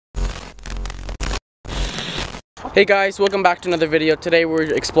Hey guys, welcome back to another video. Today we're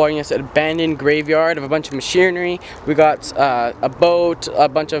exploring this abandoned graveyard of a bunch of machinery. We got a boat, a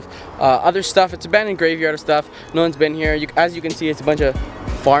bunch of other stuff. It's abandoned graveyard of stuff. No one's been here. As you can see, it's a bunch of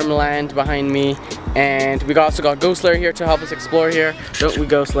farmland behind me. And we also got Ghost Slayer here to help us explore here. Don't we,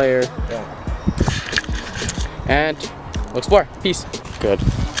 Ghost Slayer? Yeah. And we'll explore. Peace. Good.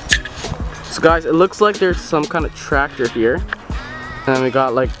 So guys, it looks like there's some kind of tractor here. And we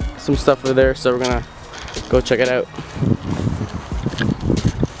got like some stuff over there, so we're gonna go check it out.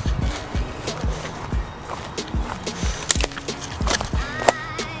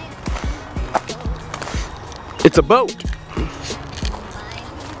 It's a boat.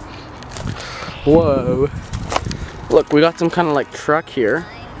 Whoa. Look, we got some kind of like truck here.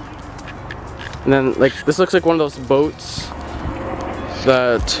 And then like this looks like one of those boats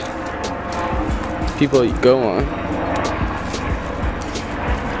that people go on.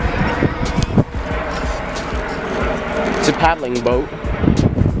 It's a paddling boat.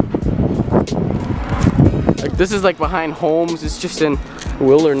 Like this is like behind homes. It's just in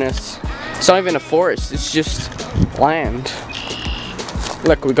wilderness. It's not even a forest. It's just land.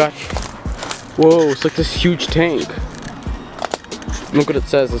 Look, we got. Whoa! It's like this huge tank. Look what it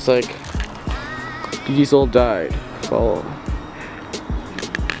says. It's like these all died. Follow.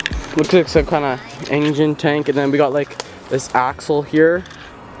 Looks like some kind of engine tank, and then we got like this axle here,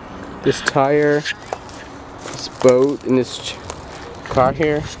 this tire. Boat in this car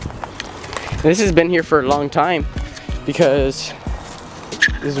here. This has been here for a long time because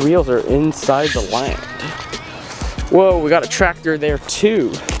these wheels are inside the land. Whoa, we got a tractor there too.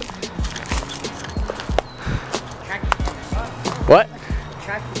 What?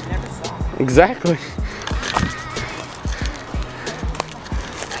 Tractor never saw. Exactly.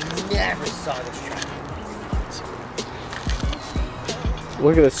 I never saw this tractor.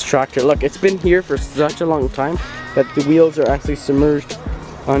 Look at this tractor. Look, it's been here for such a long time that the wheels are actually submerged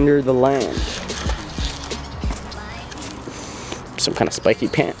under the land. Some kind of spiky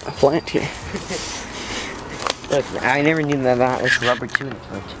plant here. Look, I never knew that was rubber too.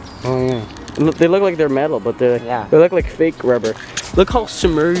 Oh yeah. They look like they're metal, but they're like, they look like fake rubber. Look how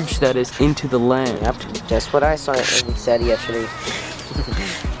submerged that is into the land. Yep, just what I saw and said yesterday.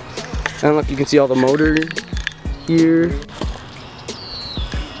 And look, you can see all the motor here.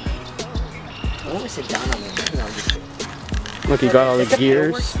 I want to sit down on it. Look, you got all the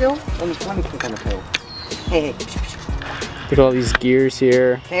gears. Let me click on the pedal. Hey, Look at all these gears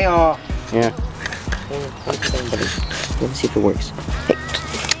here. Hey, Yeah. Let me see if it works. Hey.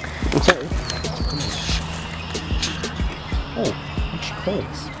 I'm sorry. Oh, which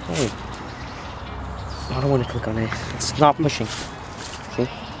clicks? Oh. I don't want to click on it. It's not pushing. See?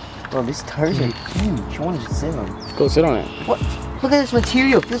 Oh, these tires are huge. I want to just sit on it. Go sit on it. What? Look at this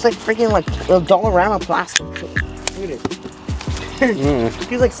material. It feels like freaking like a Dollarama plastic. Look at it. It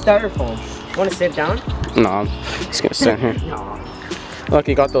feels like styrofoam. Want to sit down? No, I'm just gonna stand here. No. Look,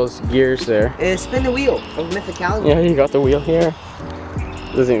 you got those gears there. Spin the wheel of mythicality. Yeah, you got the wheel here.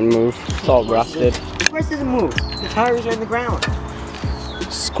 Doesn't even move. It's all rusted. Of course it doesn't move. The tires are in the ground.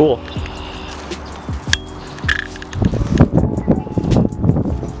 It's cool.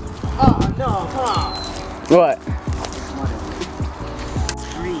 Oh no, come on. What?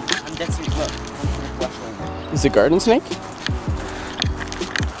 Green. I'm dead serious. Look. Is it a garden snake?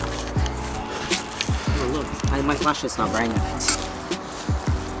 Oh, look. My flashlight's not bright enough.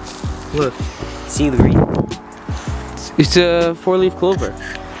 Look. See the green? It's a 4-leaf clover.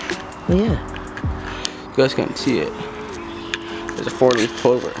 Oh yeah. You guys can't see it. There's a 4-leaf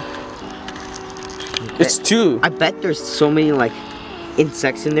clover. It's 2. I bet there's so many like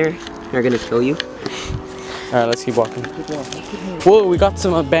insects in there that are gonna kill you. Alright, let's keep walking. Whoa, we got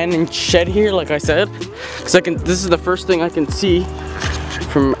some abandoned shed here, like I said. Cause this is the first thing I can see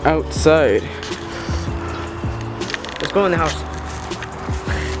from outside. Let's go in the house.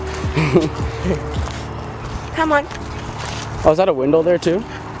 Come on. Oh, is that a window there too?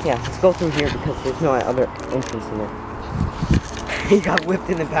 Yeah, let's go through here because there's no other entrance in there. He got whipped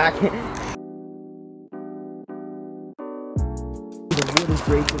in the back. The wood is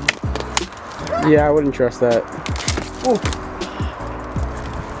breaking. Yeah, I wouldn't trust that. Oh.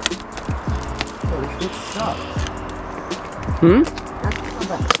 Oh, this sucks. That's not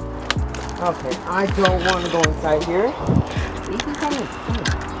bad. Okay, I don't want to go inside here. You can come in.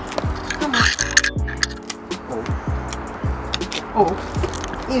 Come on. Oh.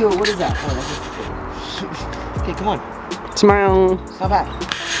 Ew, what is that? Oh, that's just... Okay, come on. Smile. It's not bad.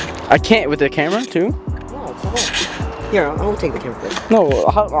 I can't with the camera too? No, it's not bad. Here, I will take the camera first. No,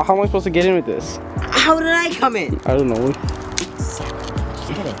 how am I supposed to get in with this? How did I come in? I don't know.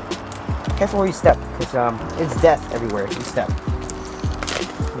 Get in. Careful where you step, because it's death everywhere you step.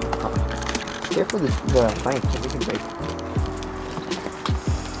 Careful the plank, because it can break.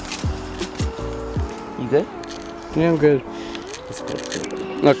 You good? Yeah, I'm good. It's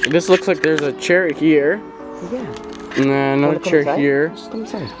good. Look, this looks like there's a chair here. Yeah. And then another chair here. Just come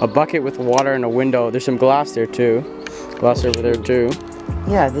inside. A bucket with water and a window. There's some glass there too. Glass over there too.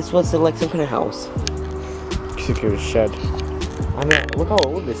 Yeah, this was like some kind of house. Looks like it was a shed. I mean, look how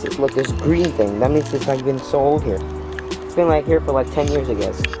old this is. Look, this green thing. That means it's like been so old here. It's been like here for like 10 years, I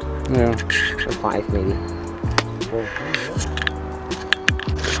guess. Yeah. Or 5 maybe.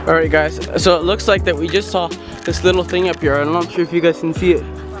 Alright guys, so it looks like that we just saw this little thing up here. I'm not sure if you guys can see it.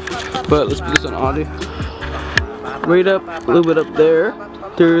 But let's put this on audio. Right up, a little bit up there.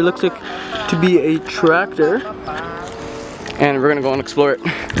 There looks like to be a tractor. And we're gonna go and explore it.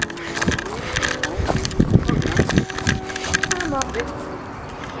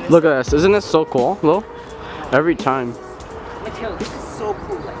 Look at this, isn't this so cool, Lil? Every time. Mateo, this is so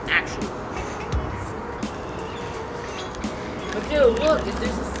cool, like actually. Mateo, look, there's a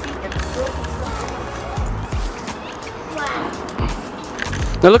seat and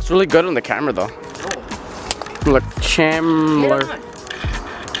so It looks really good on the camera though. Look, Chandler.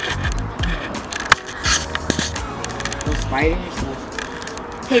 No spiders.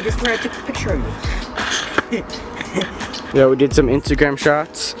 Hey, this is where I took a picture of you. Yeah, we did some Instagram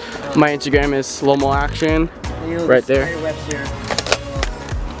shots. My Instagram is slow-mo action. Right there. Spider webs here.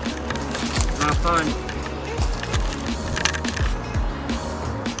 Not fun.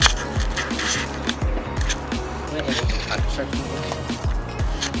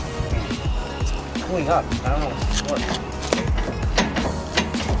 Cooling up. I don't know what.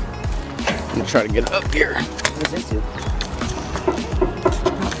 I'm gonna try to get it up here. What does this do?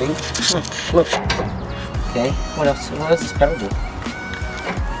 Nothing. Look. Okay. What else? What does this pedal do?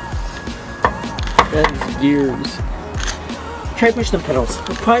 That's gears. Try to push the pedals.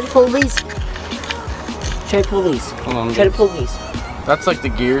 Try to pull these. Try to pull these. Hold on. Try to pull these. That's like the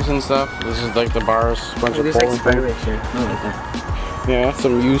gears and stuff. This is like the bars, bunch of pulling things. Yeah, that's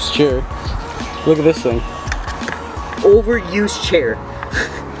some used chair. Look at this thing. Overused chair.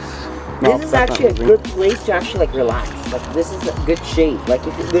 No, This is that's actually a not moving. good place to actually like relax. Like this is a good shade. Like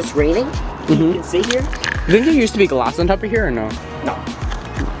if it's raining, you can sit here. Didn't there used to be glass on top of here or no? No.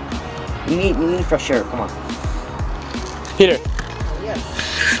 You need fresh air. Come on. Peter, Yeah.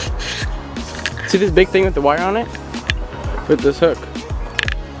 see this big thing with the wire on it? With this hook.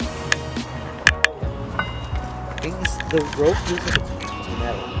 The rope looks like it's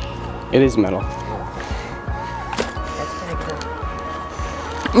metal. It is metal. That's kind of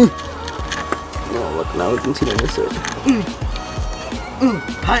cool. Oh, look, now we can see the other side.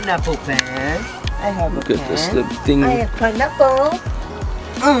 Pineapple pan. I have a Look at pan. this little thing. I have pineapple.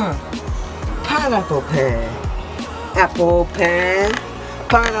 Pineapple pan. Apple pan.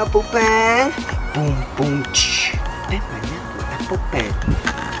 Pineapple pan. Boom, boom, ch. Pineapple, apple pan.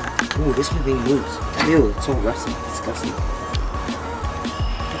 Ooh, this one thing moves. Ew, it's so rusty. Disgusting.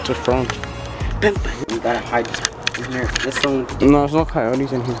 It's a front. We gotta hide in here. This one. No, there's no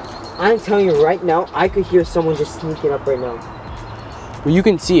coyotes in here. I'm telling you right now, I could hear someone just sneaking up right now. Well, you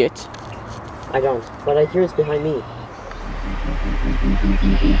can see it. I don't, but I hear it's behind me.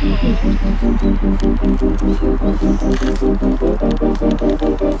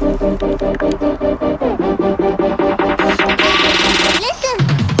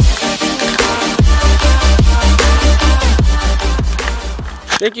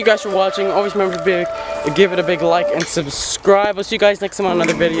 Thank you guys for watching. Always remember to give it a big like and subscribe. I'll see you guys next time on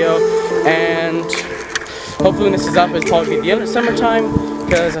another video. And hopefully when this is up, it'll probably be the end of summertime,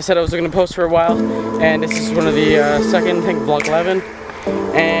 because I said I was going to post for a while. And this is one of the second, I think, vlog 11.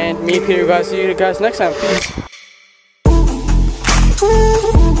 And me and Peter, guys, see you guys next time. Peace.